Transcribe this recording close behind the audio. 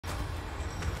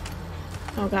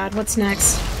Oh god, what's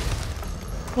next?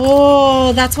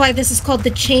 Oh, that's why this is called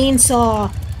the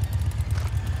chainsaw.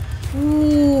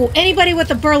 Ooh, anybody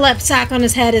with a burlap sack on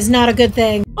his head is not a good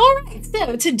thing. Alright,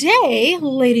 so today,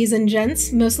 ladies and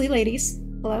gents, mostly ladies.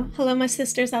 Hello, hello my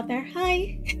sisters out there.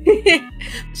 Hi.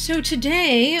 So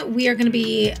today, we are going to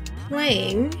be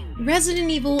playing Resident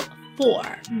Evil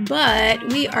 4, but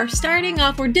we are starting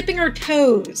off, we're dipping our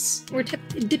toes. We're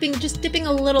dipping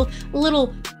a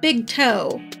little big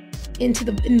toe in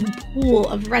the pool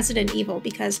of Resident Evil,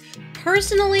 because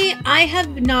personally, I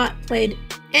have not played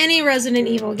any Resident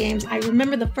Evil games. I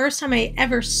remember the first time I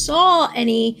ever saw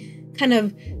any kind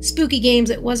of spooky games,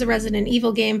 it was a Resident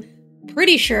Evil game.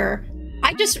 Pretty sure.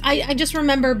 I just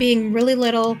remember being really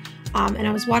little, and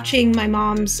I was watching my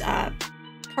mom's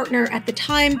partner at the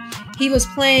time. He was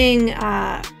playing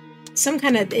some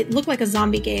kind of, it looked like a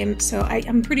zombie game, so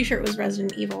I'm pretty sure it was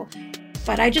Resident Evil.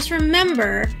 But I just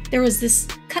remember there was this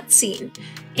cutscene,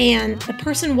 and the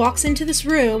person walks into this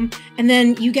room, and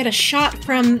then you get a shot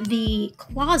from the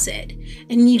closet,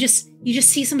 and you just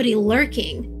see somebody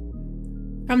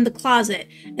lurking from the closet,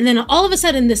 and then all of a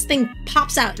sudden this thing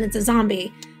pops out, and it's a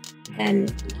zombie,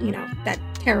 and you know, that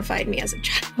terrified me as a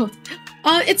child.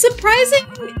 It's surprising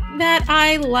that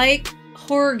I like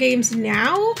horror games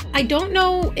now. I don't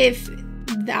know if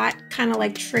that kind of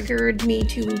like triggered me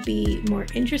to be more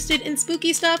interested in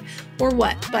spooky stuff or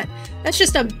what, but that's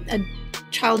just a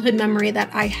childhood memory that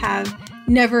I have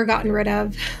never gotten rid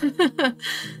of.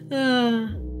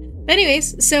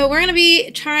 Anyways, so we're gonna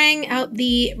be trying out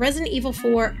the Resident Evil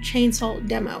 4 chainsaw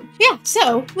demo. Yeah,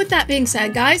 so with that being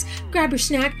said, guys, grab your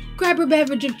snack, grab your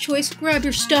beverage of choice, grab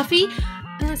your stuffy,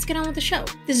 and let's get on with the show.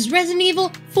 This is Resident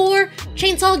Evil 4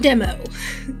 chainsaw demo.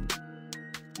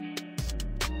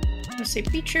 Let's say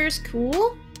features,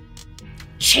 cool.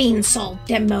 Chainsaw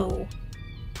demo.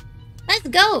 Let's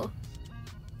go.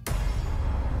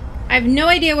 I have no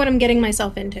idea what I'm getting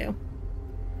myself into.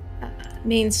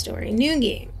 Main story, new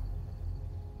game.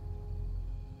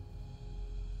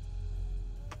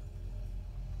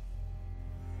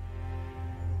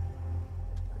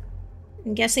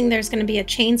 I'm guessing there's going to be a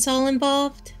chainsaw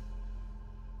involved.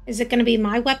 Is it going to be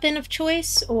my weapon of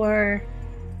choice, or...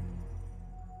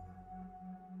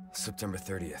 September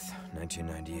 30th,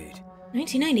 1998.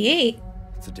 1998?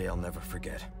 It's a day I'll never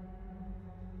forget.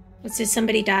 Did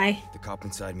somebody die? The cop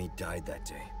inside me died that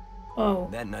day. Oh.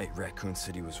 That night, Raccoon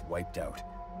City was wiped out,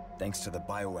 thanks to the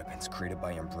bioweapons created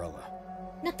by Umbrella.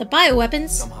 Not the bioweapons.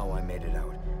 Somehow I made it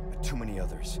out, but too many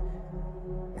others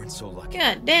weren't so lucky.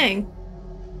 God dang.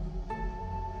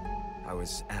 I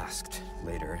was asked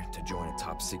later to join a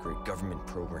top-secret government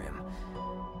program.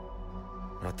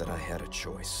 Not that I had a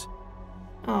choice.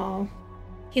 Oh,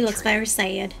 he looks very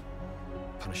sad.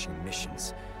 Punishing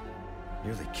missions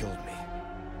nearly killed me.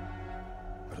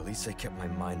 But at least I kept my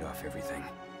mind off everything.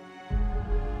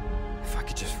 If I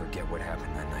could just forget what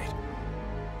happened that night.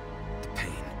 The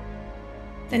pain.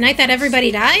 The night that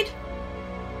everybody died?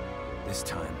 This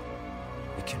time,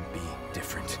 it can be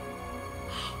different.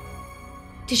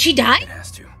 Did she die? It has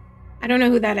to. I don't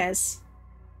know who that is.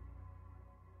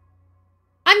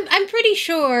 I'm pretty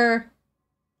sure...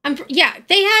 yeah,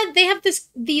 they have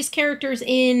these characters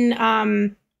in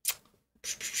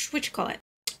what you call it,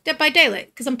 Dead by Daylight,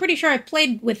 because I'm pretty sure I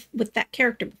played with that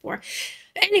character before.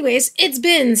 Anyways, it's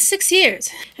been 6 years.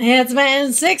 It's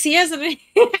been 6 years.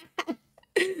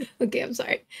 Okay, I'm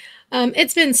sorry.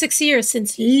 It's been 6 years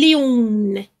since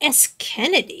Leon S.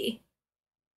 Kennedy.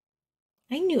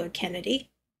 I knew a Kennedy.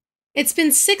 It's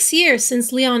been 6 years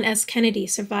since Leon S. Kennedy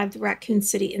survived the Raccoon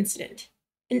City incident.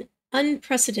 An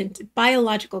unprecedented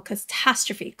biological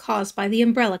catastrophe caused by the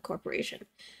Umbrella Corporation.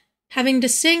 Having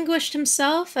distinguished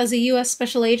himself as a U.S.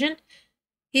 special agent,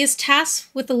 he is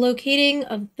tasked with the locating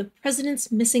of the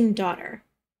president's missing daughter.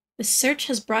 The search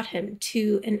has brought him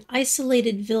to an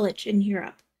isolated village in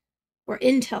Europe, where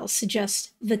intel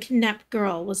suggests the kidnapped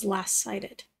girl was last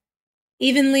sighted.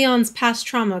 Even Leon's past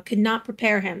trauma could not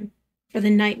prepare him for the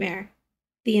nightmare,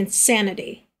 the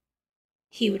insanity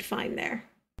he would find there.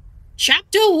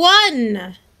 Chapter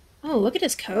 1! Oh, look at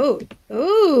his coat.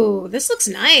 Ooh, this looks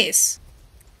nice.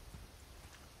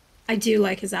 I do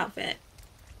like his outfit.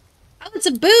 Oh, it's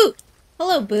a boot!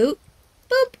 Hello, boot.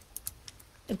 Boop!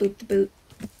 The boot, the boot.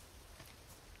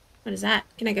 What is that?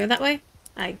 Can I go that way?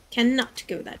 I cannot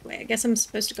go that way. I guess I'm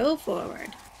supposed to go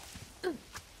forward. Oh.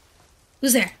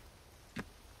 Who's there?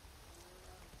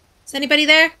 Is anybody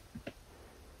there?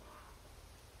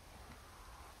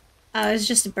 Oh, it's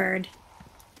just a bird.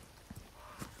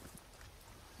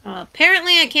 Well,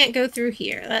 apparently I can't go through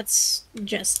here. That's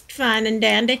just fine and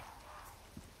dandy.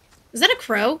 Is that a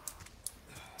crow?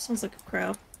 Sounds like a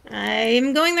crow.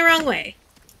 I'm going the wrong way.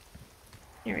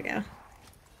 There we go.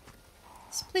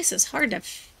 This place is hard to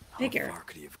figure. How far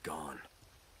could he have gone?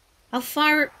 How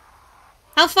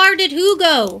far did who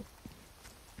go?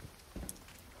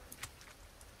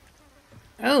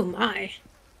 Oh my.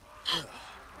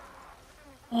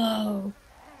 Oh.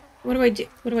 What do I do?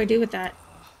 What do I do with that?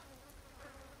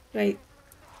 Do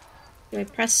I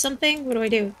press something? What do I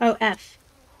do? Oh, F.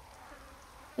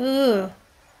 Ooh.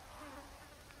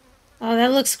 Oh,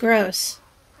 that looks gross.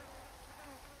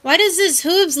 Why does his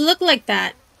hooves look like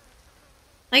that?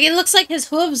 Like, it looks like his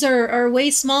hooves are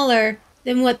way smaller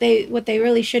than what they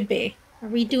really should be. Are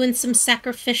we doing some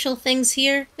sacrificial things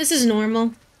here? This is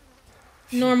normal.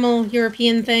 Normal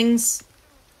European things.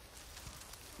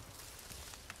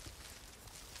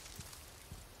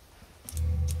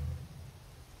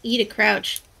 Eat a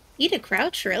crouch. Eat a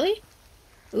crouch, really?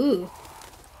 Ooh.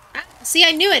 Ah, see,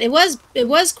 I knew it. It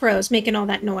was crows making all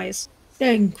that noise.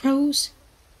 Dang crows.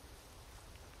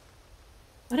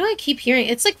 Why do I keep hearing?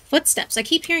 It's like footsteps. I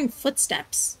keep hearing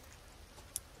footsteps.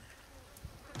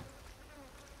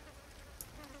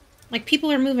 Like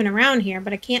people are moving around here,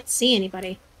 but I can't see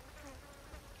anybody.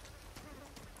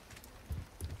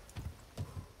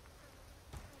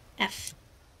 F.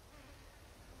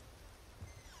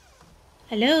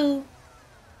 Hello?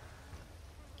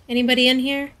 Anybody in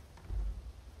here?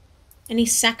 Any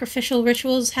sacrificial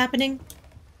rituals happening?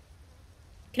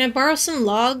 Can I borrow some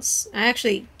logs? I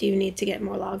actually do need to get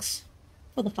more logs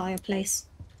for the fireplace.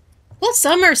 Well,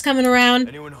 summer's coming around.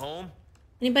 Anyone home?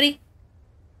 Anybody?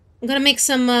 I'm gonna make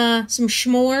some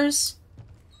s'mores.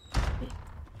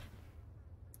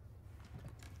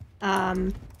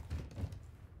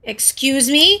 Excuse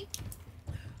me?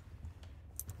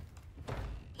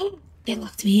 Oh, they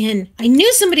locked me in. I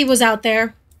knew somebody was out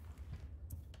there.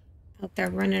 Out there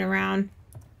running around.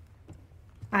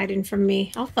 Hiding from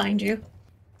me. I'll find you.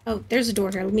 Oh, there's a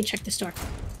door here. Let me check this door.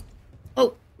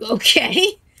 Oh,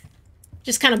 okay.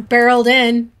 Just kind of barreled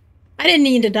in. I didn't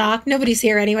need to dock. Nobody's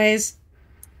here anyways.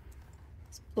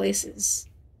 This place is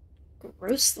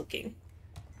gross looking.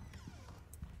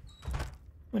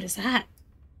 What is that?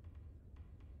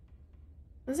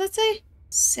 What does that say?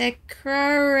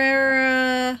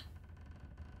 Secrera...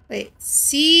 Wait.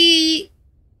 Secria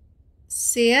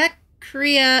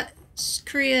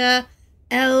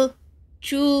El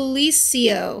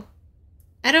Julicio.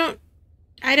 I don't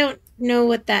know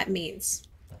what that means.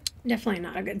 Definitely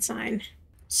not a good sign.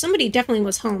 Somebody definitely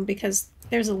was home because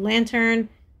there's a lantern.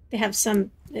 They have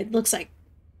some, it looks like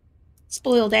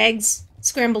spoiled eggs.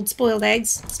 Scrambled spoiled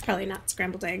eggs. It's probably not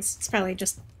scrambled eggs. It's probably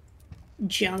just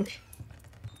junk.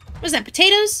 What's that,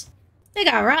 potatoes? They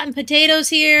got rotten potatoes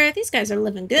here. These guys are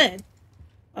living good.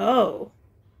 Oh.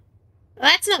 Well,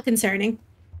 that's not concerning.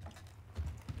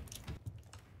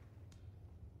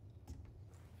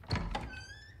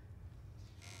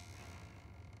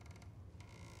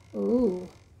 Ooh.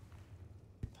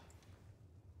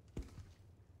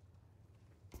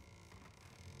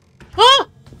 Oh!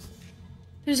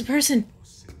 There's a person.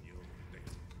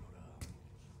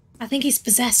 I think he's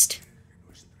possessed.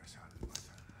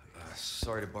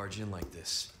 Sorry to barge in like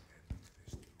this.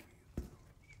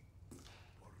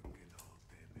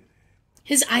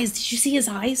 His eyes. Did you see his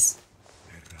eyes?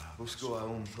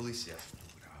 Fuchsia.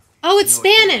 Oh, it's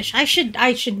Spanish. I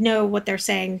should know what they're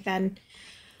saying then.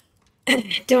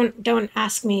 Don't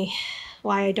ask me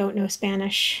why I don't know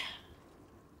Spanish.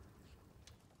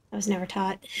 I was never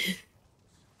taught.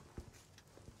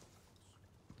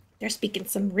 They're speaking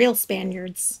some real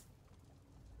Spaniards.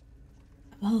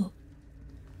 Oh.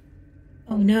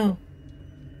 Oh no.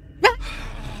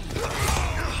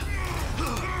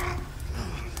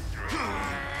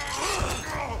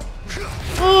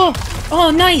 Oh! Oh,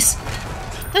 nice!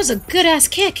 That was a good-ass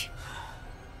kick!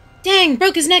 Dang,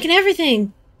 broke his neck and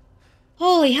everything!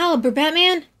 Holy halibur,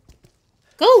 Batman!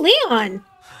 Go, Leon!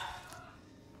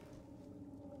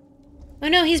 Oh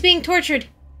no, he's being tortured.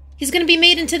 He's gonna be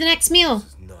made into the next meal.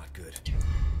 This is not good.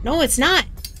 No, it's not.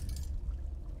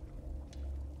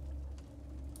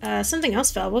 Something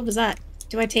else fell. What was that?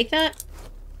 Do I take that?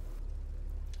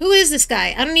 Who is this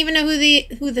guy? I don't even know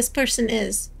who this person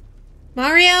is.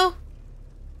 Mario?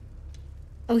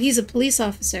 Oh, he's a police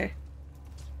officer.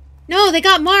 No, they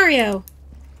got Mario!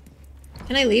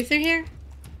 Can I leave through here?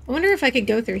 I wonder if I could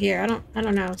go through here. I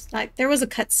don't know. Like, there was a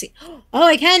cutscene. Oh,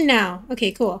 I can now!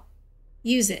 Okay, cool.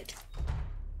 Use it.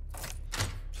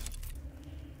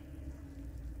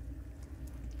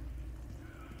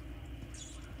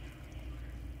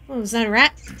 Oh, is that a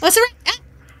rat? Oh, it's a rat! Ah,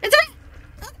 it's a rat!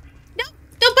 Oh, no!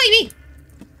 Don't bite me!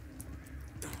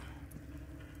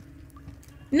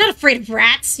 I'm not afraid of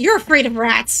rats. You're afraid of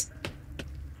rats.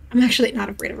 I'm actually not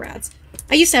afraid of rats.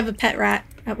 I used to have a pet rat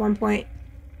at one point.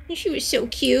 And she was so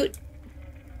cute.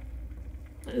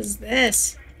 What is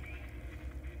this?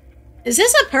 Is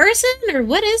this a person, or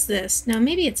what is this? No,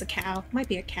 maybe it's a cow. Might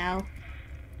be a cow.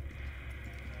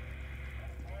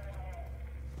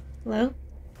 Hello?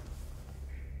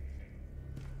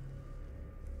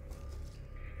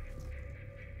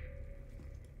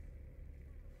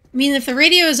 I mean, if the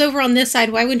radio is over on this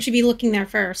side, why wouldn't you be looking there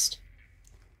first?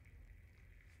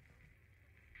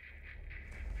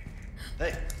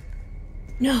 Hey.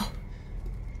 No.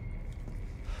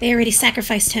 They already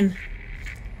sacrificed him.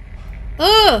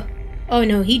 Oh! Oh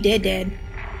no, he dead. I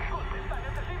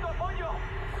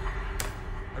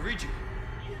read you.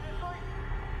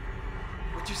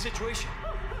 What's your situation?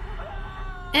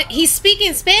 He's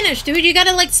speaking Spanish, dude. You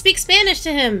gotta, like, speak Spanish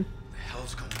to him. What the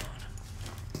hell's going on?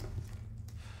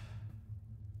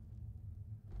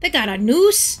 They got a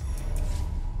noose.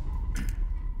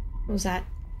 What was that?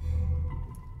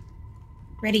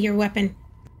 Ready your weapon.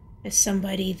 There's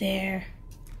somebody there.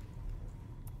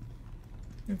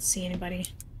 I don't see anybody.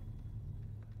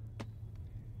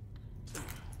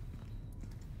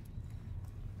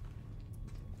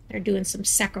 They're doing some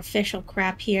sacrificial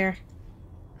crap here.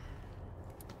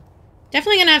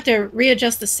 Definitely gonna have to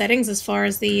readjust the settings as far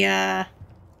as the, as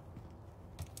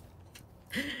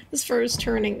far as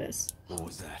turning this. What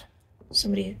was that?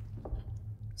 Somebody's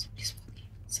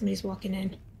walking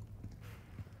in.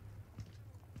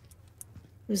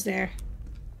 Who's there?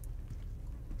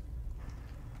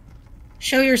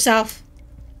 Show yourself.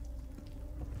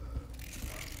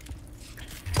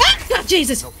 Ah! Oh,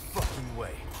 Jesus! No fucking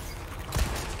way.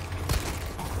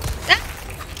 Ah!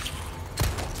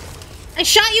 I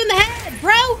shot you in the head,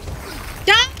 bro!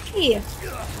 Die! It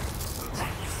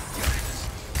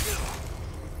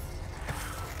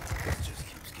just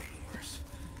keeps getting worse.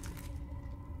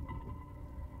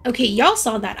 Okay, y'all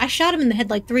saw that. I shot him in the head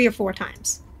like 3 or 4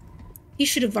 times. He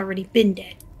should have already been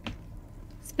dead.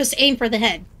 Supposed to aim for the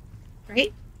head,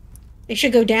 right? They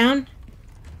should go down.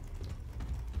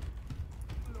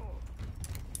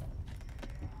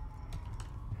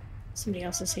 Somebody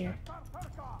else is here.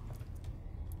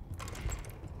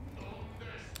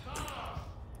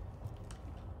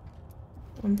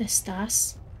 ¿Dónde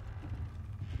estás?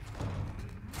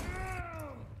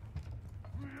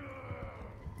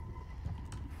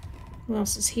 Who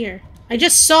else is here? I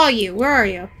just saw you. Where are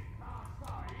you?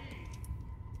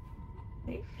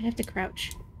 Wait, I have to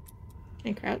crouch. Can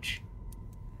I crouch?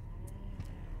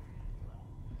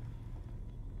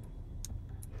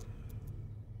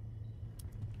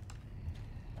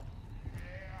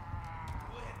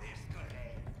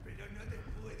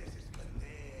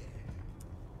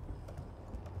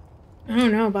 I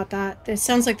don't know about that. It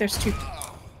sounds like there's 2.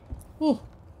 Ooh.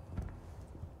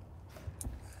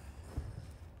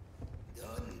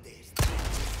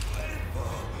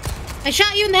 I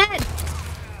shot you in the head!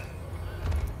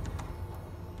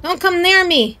 Don't come near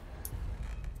me!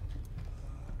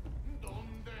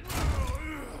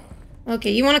 Okay,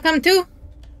 you wanna come too?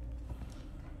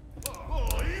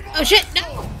 Oh shit,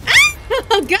 no! Ah!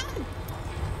 Oh god!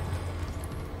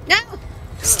 No!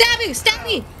 Stab me! Stab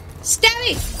me! Stab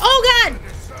me! Oh god!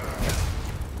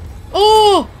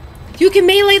 Oh! You can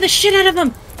melee the shit out of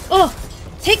him! Oh!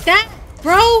 Take that,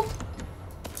 bro!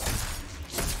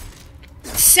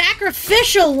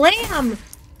 Sacrificial lamb!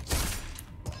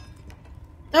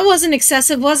 That wasn't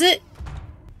excessive, was it?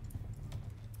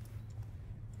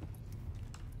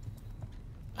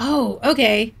 Oh,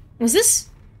 okay. Was this...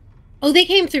 Oh, they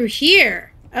came through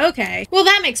here. Okay. Well,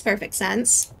 that makes perfect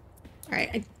sense. Alright,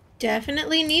 I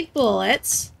definitely need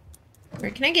bullets.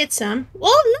 Where can I get some?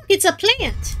 Oh, look, it's a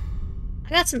plant! I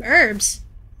got some herbs.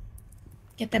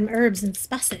 Get them herbs and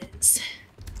spices.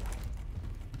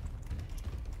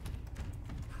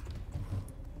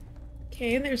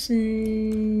 Okay, there's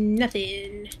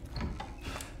nothing.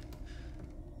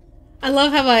 I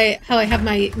love how I have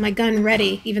my gun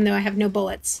ready, even though I have no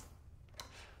bullets.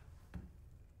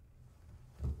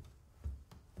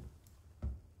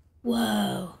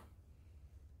 Whoa.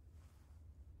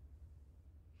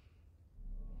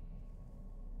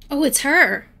 Oh, it's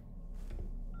her.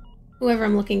 Whoever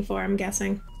I'm looking for, I'm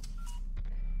guessing.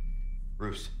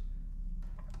 Bruce,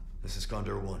 this is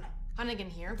Condor 1. Hunnigan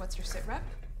here. What's your sit rep?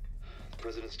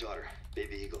 President's daughter,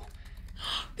 Baby Eagle.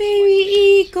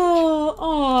 Baby Eagle!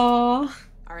 Aww.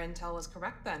 Our intel was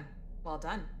correct then. Well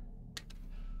done.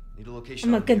 Need a location.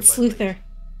 I'm a on good nearby sleuther. lake.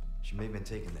 She may have been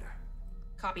taken there.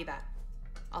 Copy that.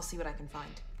 I'll see what I can find.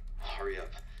 Hurry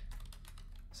up.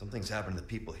 Something's happened to the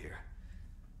people here.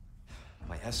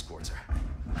 My escorts are...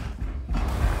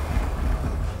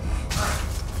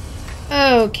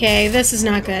 Okay, this is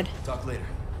not good. Talk later.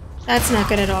 That's not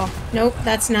good at all. Nope,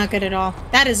 that's not good at all.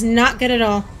 That is not good at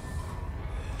all.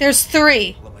 There's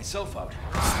 3. Let myself out.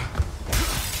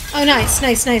 Oh, nice,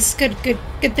 nice, nice. Good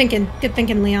thinking. Good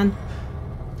thinking, Leon.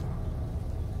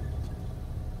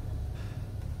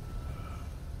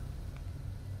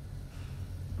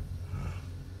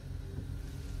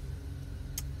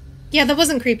 Yeah, that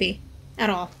wasn't creepy. At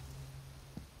all.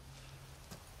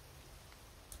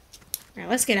 Alright,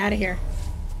 let's get out of here.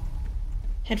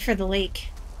 Head for the lake.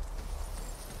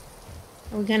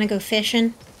 Are we gonna go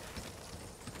fishing?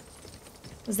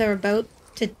 Was there a boat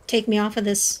to take me off of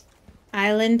this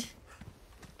island?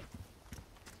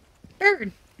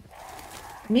 Bird.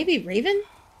 Maybe raven?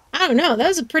 I don't know. That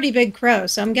was a pretty big crow,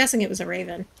 so I'm guessing it was a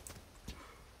raven.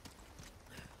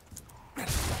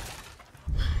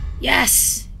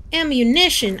 Yes!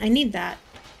 Ammunition! I need that.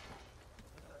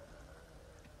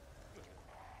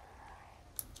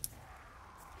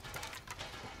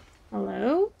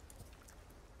 Hello?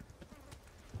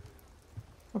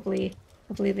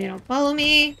 Hopefully they don't follow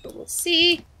me, but we'll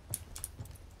see.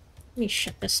 Let me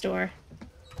shut this door.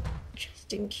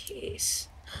 Just in case.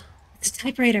 It's a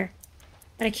typewriter.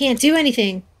 But I can't do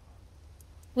anything.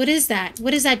 What is that?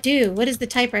 What does that do? What is the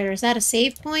typewriter? Is that a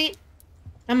save point?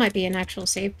 That might be an actual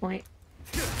save point.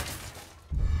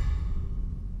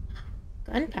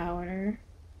 Gunpowder?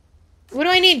 What do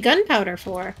I need gunpowder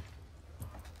for?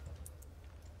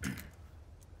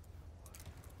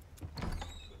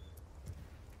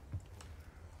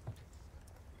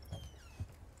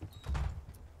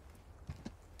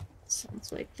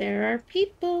 Sounds like there are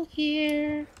people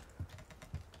here.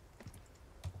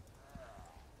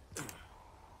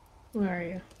 Where are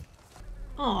you?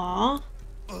 Aww.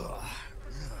 Is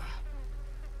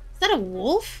that a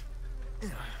wolf?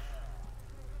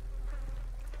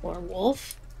 Poor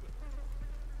wolf.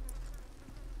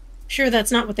 Sure,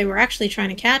 that's not what they were actually trying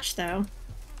to catch, though.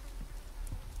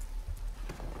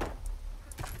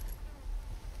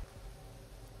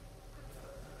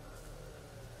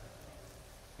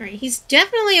 Alright, he's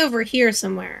definitely over here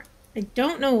somewhere. I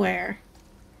don't know where.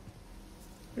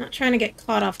 I'm not trying to get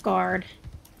caught off guard.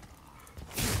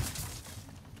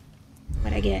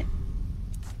 What'd I get?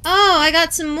 Oh, I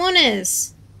got some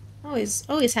mones!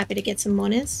 Always happy to get some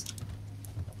mones.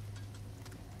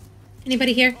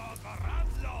 Anybody here?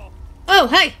 Oh,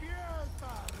 hi!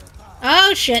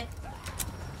 Oh, shit!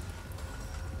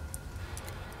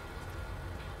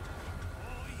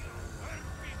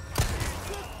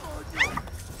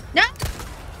 No!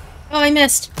 Oh, I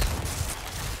missed.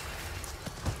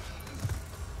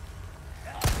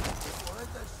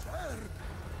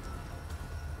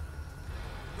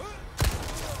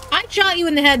 I shot you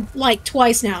in the head, like,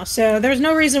 twice now, so there's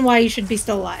no reason why you should be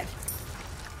still alive.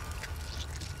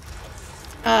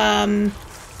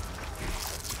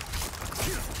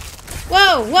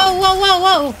 Whoa, whoa, whoa, whoa,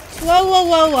 whoa! Whoa, whoa,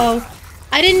 whoa, whoa.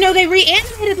 I didn't know they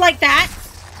reanimated like that!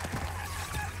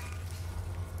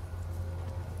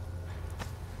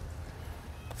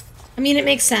 I mean, it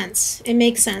makes sense. It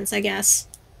makes sense, I guess.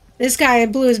 This guy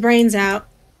blew his brains out.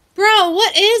 Bro,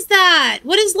 what is that?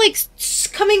 What is, like,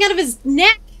 coming out of his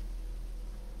neck?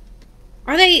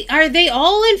 Are they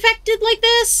all infected like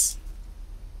this?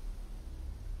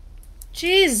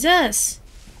 Jesus.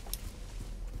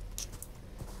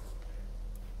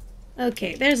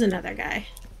 Okay, there's another guy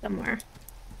somewhere.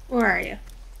 Where are you?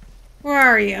 Where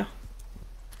are you?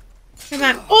 Come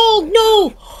on. Oh,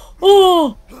 no!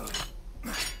 Oh!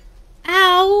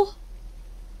 Ow!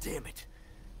 Damn it.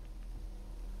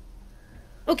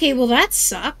 Okay, well that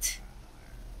sucked.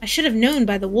 I should have known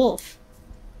by the wolf.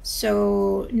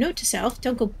 So, note to self,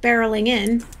 don't go barreling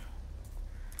in.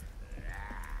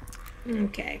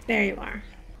 Okay, there you are.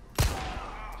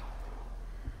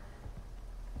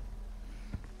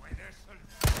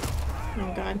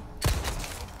 Oh god.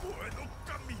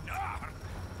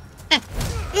 Ah.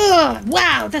 Ugh,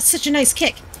 wow, that's such a nice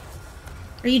kick.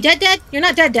 Are you dead? You're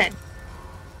not dead.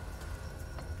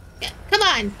 Yeah, come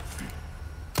on.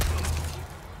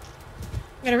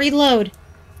 I gotta reload.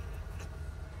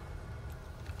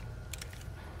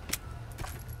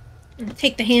 I'll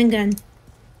take the handgun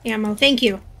ammo. Thank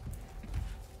you.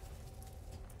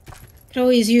 Could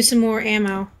always use some more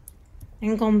ammo. I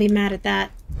ain't gonna be mad at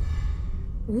that.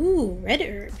 Ooh, red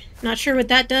herb. Not sure what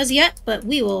that does yet, but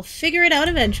we will figure it out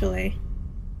eventually.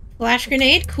 Flash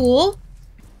grenade, cool.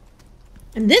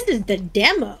 And this is the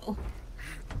demo.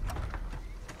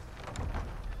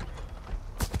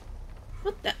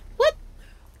 What the? What?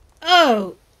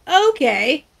 Oh,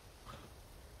 okay.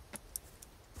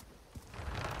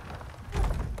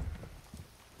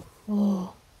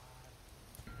 Oh.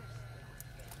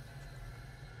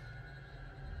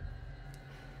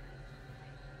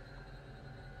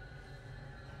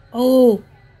 Oh!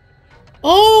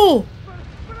 Oh!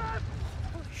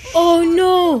 Oh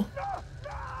no!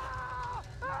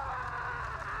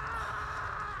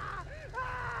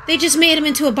 They just made him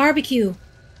into a barbecue.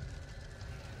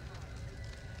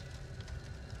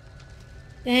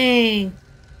 Dang.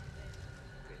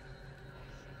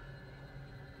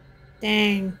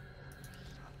 Dang.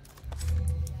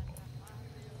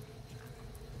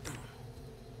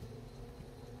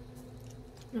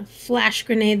 I'll flash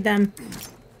grenade them.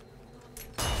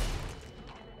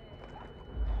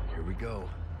 Here we go.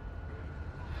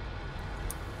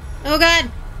 Oh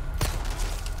god!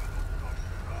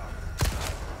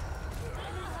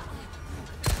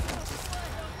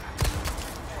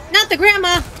 Not the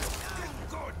grandma!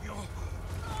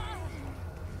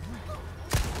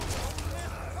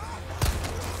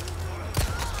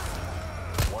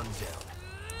 One down.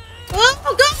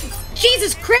 Oh god!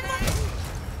 Jesus Christ!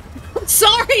 I'm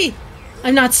sorry!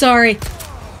 I'm not sorry.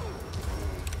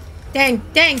 Dang,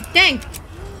 dang, dang!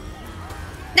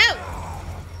 No!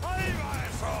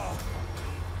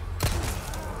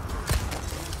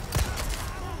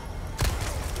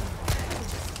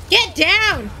 Get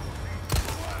down!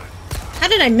 How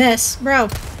did I miss? Bro.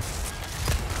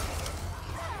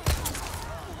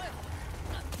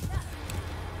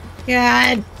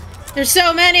 God. There's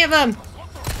so many of them!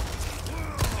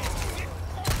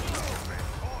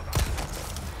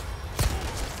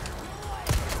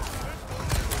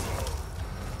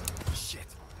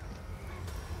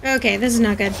 Okay, this is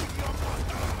not good.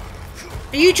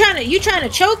 Are you trying to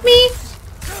choke me?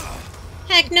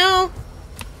 Heck no.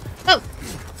 Oh.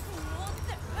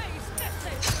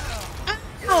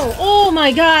 Oh, oh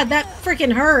my god, that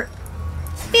freaking hurt.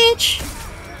 Bitch.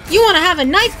 You want to have a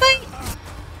knife fight?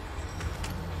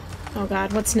 Oh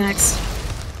god, what's next?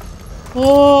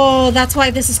 Oh, that's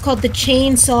why this is called the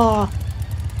chainsaw.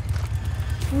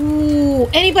 Ooh,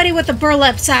 anybody with a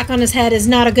burlap sack on his head is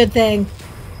not a good thing.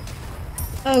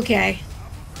 Okay.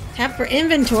 Tap for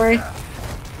inventory.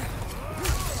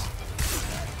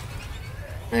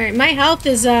 Alright, my health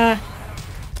is,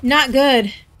 not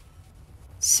good.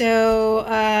 So,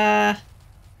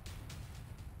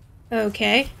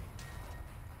 okay.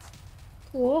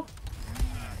 Cool.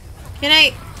 Can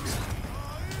I...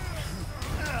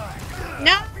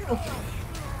 No!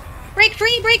 Break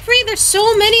free! Break free! There's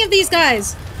so many of these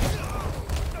guys!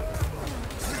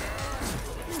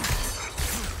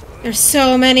 There's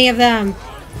so many of them.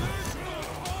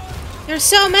 There's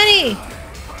so many!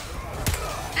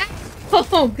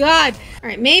 Oh, God!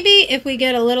 Alright, maybe if we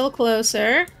get a little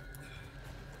closer...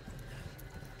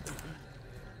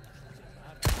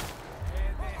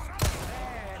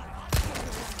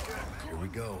 Here we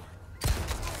go.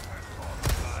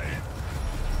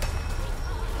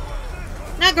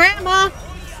 Not Grandma!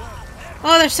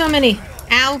 Oh, there's so many.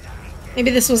 Ow. Maybe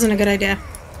this wasn't a good idea.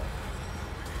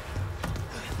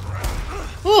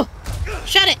 Ooh!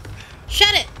 Shut it!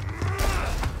 Shut it!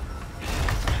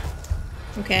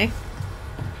 Okay.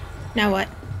 Now what?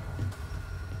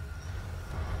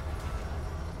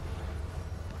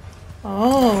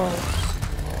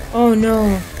 Oh. Oh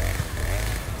no.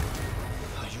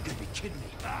 Oh, you gotta be kidding me.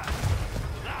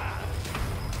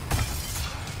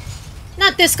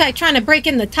 Not this guy trying to break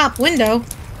in the top window.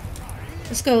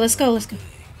 Let's go, let's go, let's go.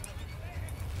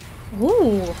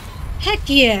 Ooh. Heck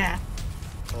yeah.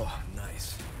 Oh,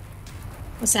 nice.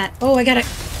 What's that? Oh, I got a...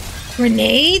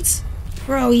 Grenades?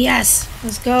 Bro, yes.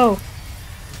 Let's go.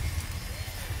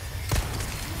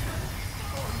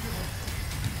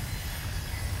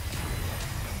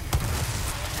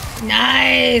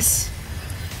 Nice.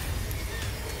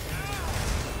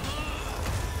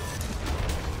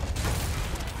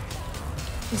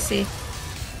 Let's see.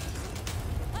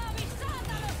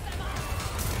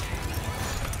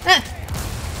 Ah.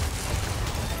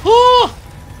 Oh!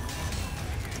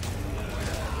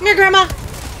 Come here, Grandma.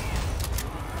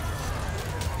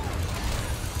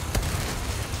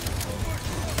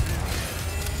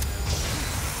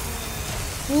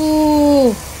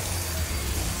 Ooh.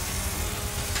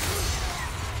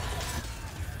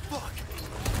 Fuck.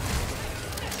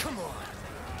 Come on.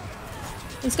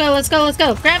 Let's go, let's go, let's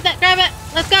go. Grab that, grab it.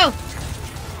 Let's go.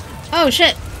 Oh,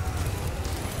 shit.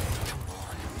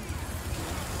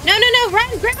 No, no, no,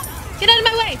 run, Grandma. Get out of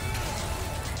my way.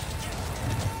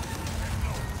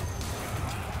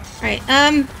 Alright,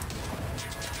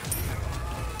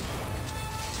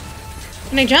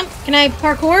 can I jump? Can I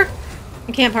parkour?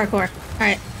 I can't parkour.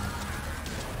 Alright.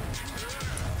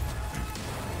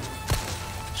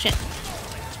 Shit.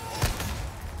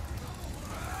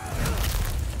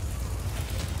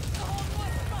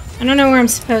 I don't know where I'm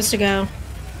supposed to go.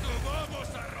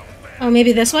 Oh,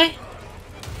 maybe this way?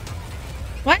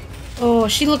 What? Oh,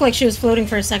 she looked like she was floating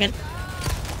for a second.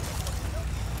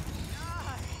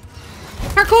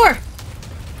 Parkour!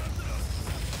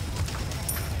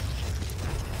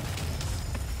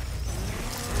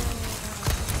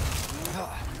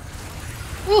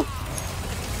 Ooh.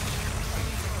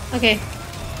 Okay.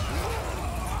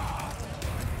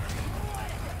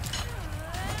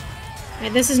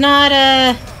 Right, this is not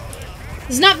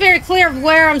very clear of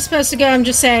where I'm supposed to go, I'm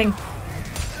just saying.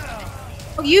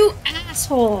 Oh, you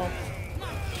asshole.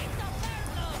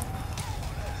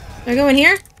 Do I go in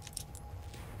here?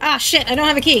 Ah, shit, I don't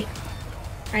have a key.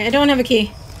 Alright, I don't have a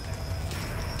key.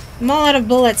 I'm all out of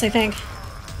bullets, I think.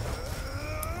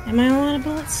 Am I all out of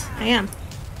bullets? I am.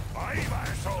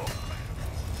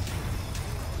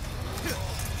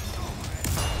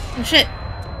 Oh, shit.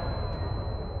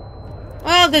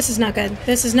 Oh, this is not good.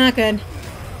 This is not good.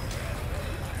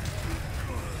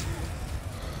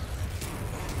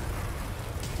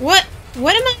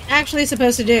 What am I actually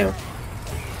supposed to do?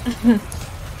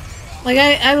 Like,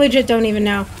 I legit don't even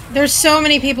know. There's so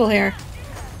many people here.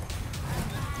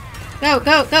 Go,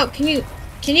 go, go. Can you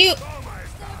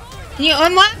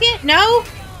unlock it? No?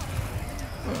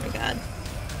 Oh my god.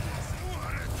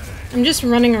 I'm just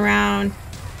running around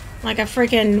like a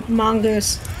freaking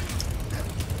mongoose.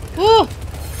 Ooh!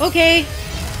 Okay.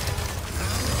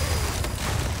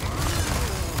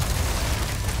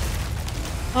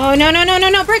 Oh, no, no, no, no,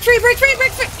 no! Break free, break free,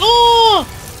 break free! Oh!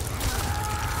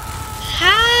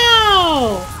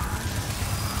 How?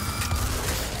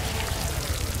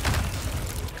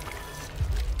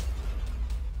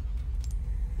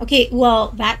 Okay, well,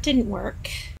 that didn't work.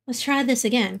 Let's try this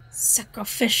again.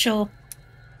 Sacrificial.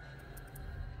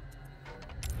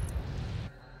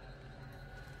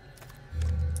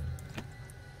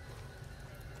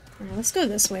 Alright, let's go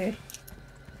this way.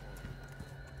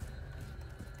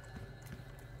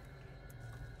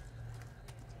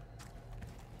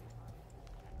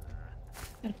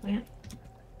 Got a plant.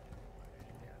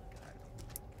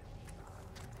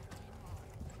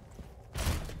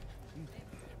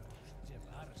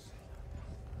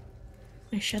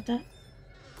 I shut that.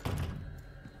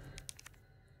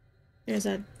 There's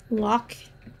a lock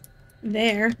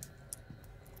there.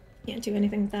 Can't do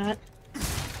anything with that.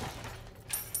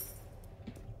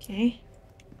 Okay.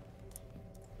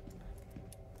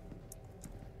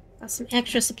 Got some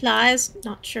extra supplies.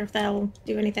 Not sure if that'll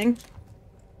do anything.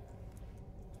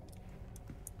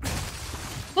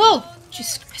 Whoa!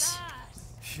 Jesus Christ.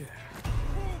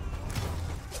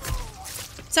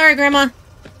 Sorry, Grandma.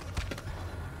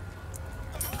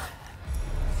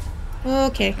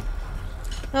 Okay.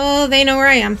 Oh, they know where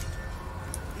I am.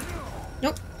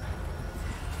 Nope.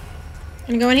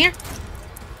 Gonna go in here?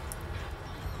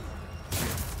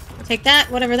 I'll take that,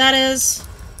 whatever that is.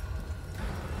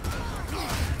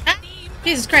 Ah!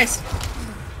 Jesus Christ.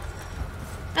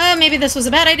 Oh, maybe this was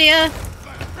a bad idea.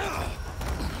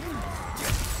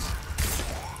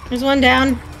 There's one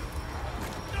down.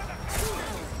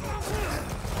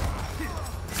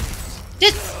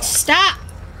 Just stop!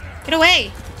 Get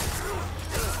away!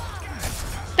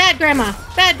 Bad grandma!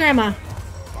 Bad grandma!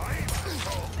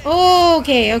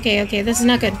 Okay, okay, okay. This is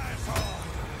not good.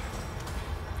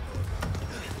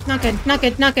 Not good, not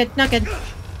good, not good, not good.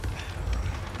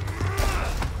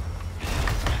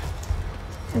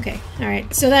 Okay,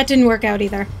 alright. So that didn't work out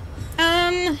either.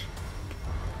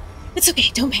 It's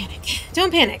okay, don't panic.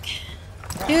 Don't panic.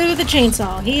 Dude with the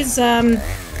chainsaw. He's, on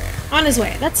his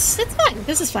way. It's fine.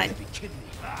 This is fine.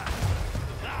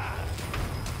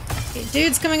 Okay,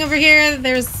 dude's coming over here.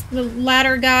 There's the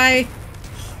ladder guy.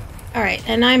 Alright,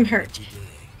 and I'm hurt.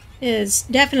 It is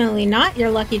definitely not your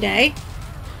lucky day.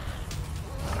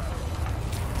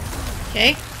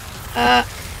 Okay.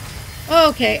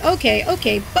 Okay, okay,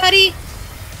 okay, buddy.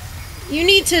 You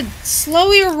need to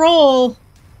slow your roll.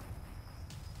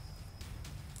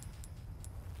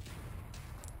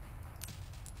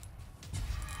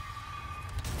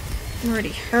 I'm already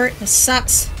hurt. This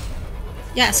sucks.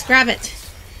 Yes, grab it.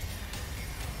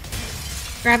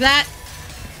 Grab that.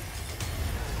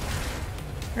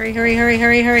 Hurry, hurry, hurry,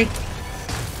 hurry, hurry.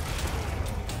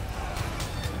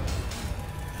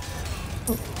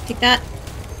 Oh, take that.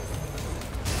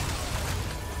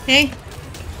 Okay.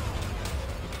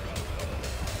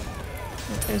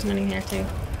 Oh, there's money here too.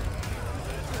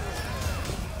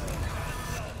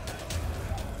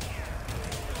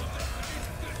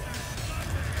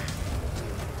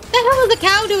 What the hell is the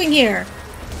cow doing here?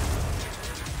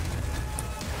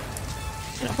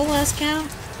 Is it a whole ass cow?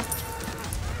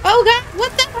 Oh god,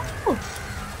 what the hell?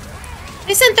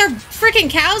 They sent their freaking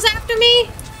cows after me?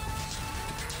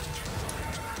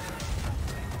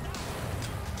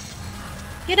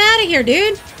 Get out of here,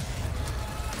 dude.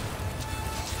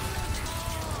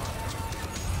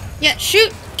 Yeah,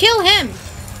 shoot! Kill him!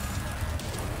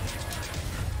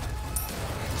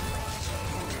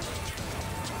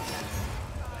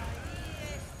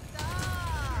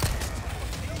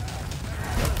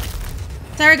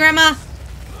 Sorry, Grandma.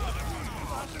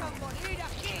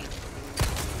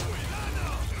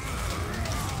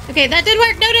 Okay, that did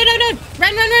work. No, no, no, no.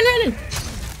 Run, run, run, run.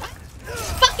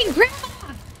 Fucking Grandma.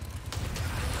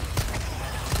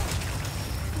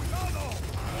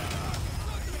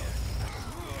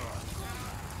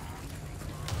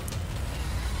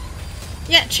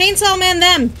 Yeah, chainsaw man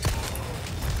them.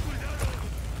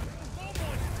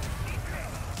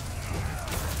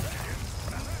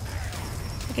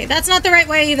 Okay, that's not the right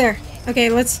way either. Okay,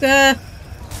 let's, Alright,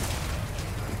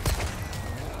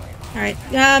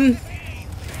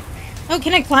 oh,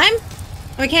 can I climb?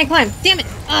 Oh, I can't climb. Damn it.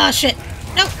 Oh, shit.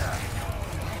 Nope.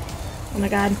 Oh my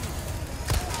god.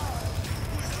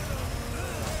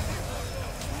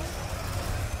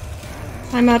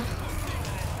 Climb up.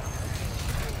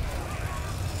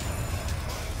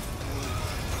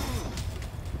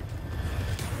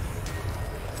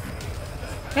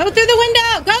 Go through the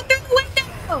window! Go through the window!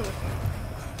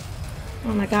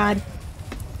 Oh my god.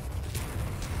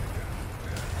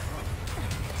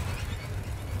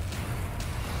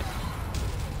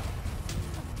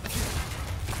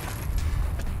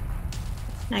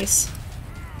 Nice.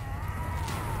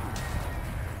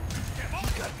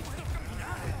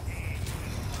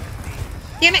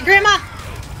 Damn it, Grandma!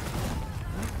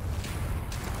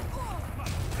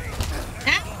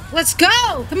 Ah, let's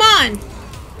go! Come on!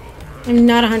 I'm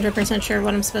not 100% sure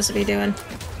what I'm supposed to be doing.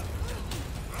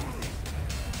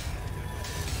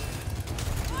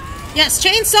 Yes,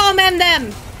 chainsaw man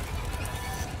them!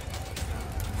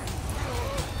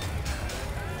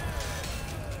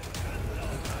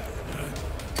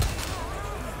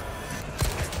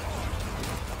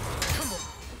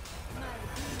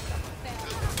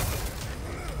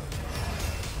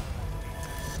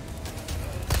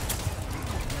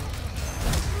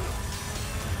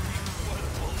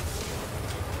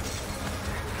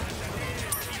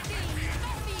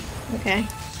 Okay.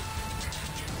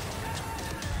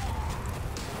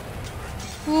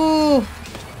 Ooh.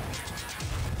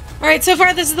 Alright, so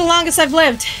far this is the longest I've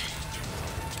lived.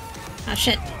 Oh,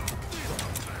 shit.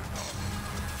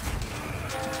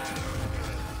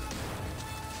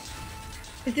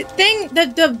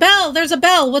 The bell! There's a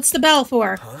bell! What's the bell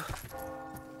for? Huh?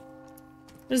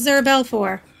 What is there a bell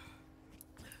for?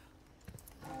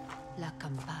 La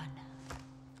campana.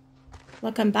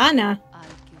 La campana?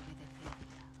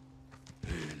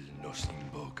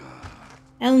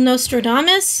 El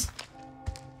Nostradamus?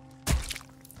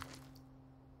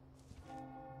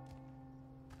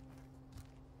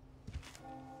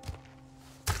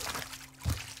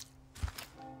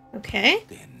 Okay.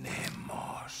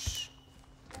 Tenemos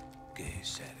que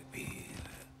servir.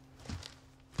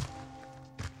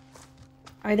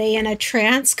 Are they in a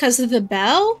trance because of the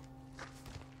bell?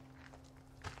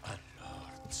 Al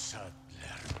Lord Sadler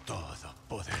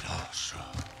Todopoderoso.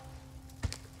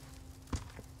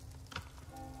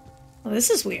 Well,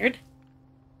 this is weird.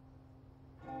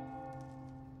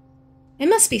 It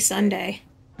must be Sunday.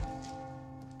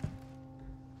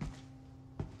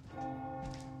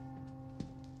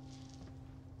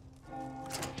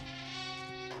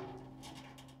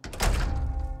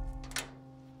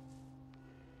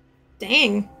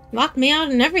 Dang, locked me out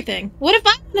and everything. What if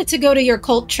I wanted to go to your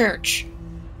cult church?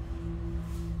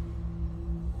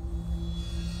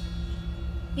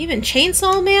 Even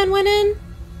Chainsaw Man went in?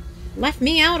 Left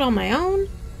me out on my own?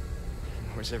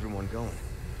 Where's everyone going?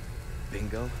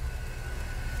 Bingo?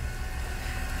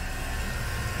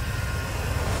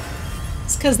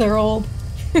 It's because they're old.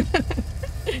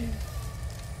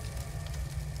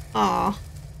 Aw.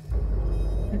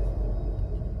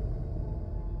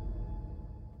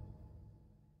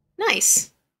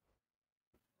 Nice.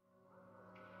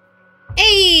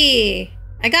 Hey!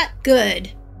 I got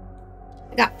good.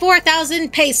 I got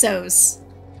 4,000 pesos.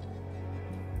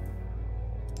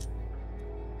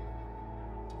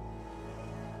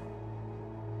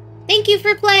 Thank you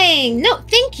for playing! No,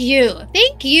 thank you!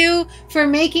 Thank you for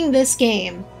making this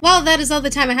game. Well, that is all the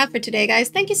time I have for today, guys.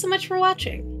 Thank you so much for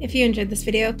watching. If you enjoyed this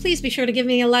video, please be sure to give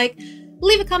me a like.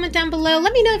 Leave a comment down below.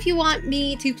 Let me know if you want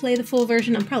me to play the full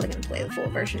version. I'm probably going to play the full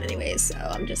version anyways, so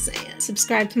I'm just saying.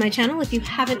 Subscribe to my channel if you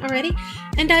haven't already,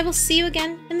 and I will see you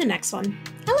again in the next one.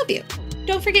 I love you.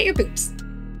 Don't forget your boobs.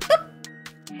 Boop.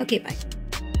 Okay, bye.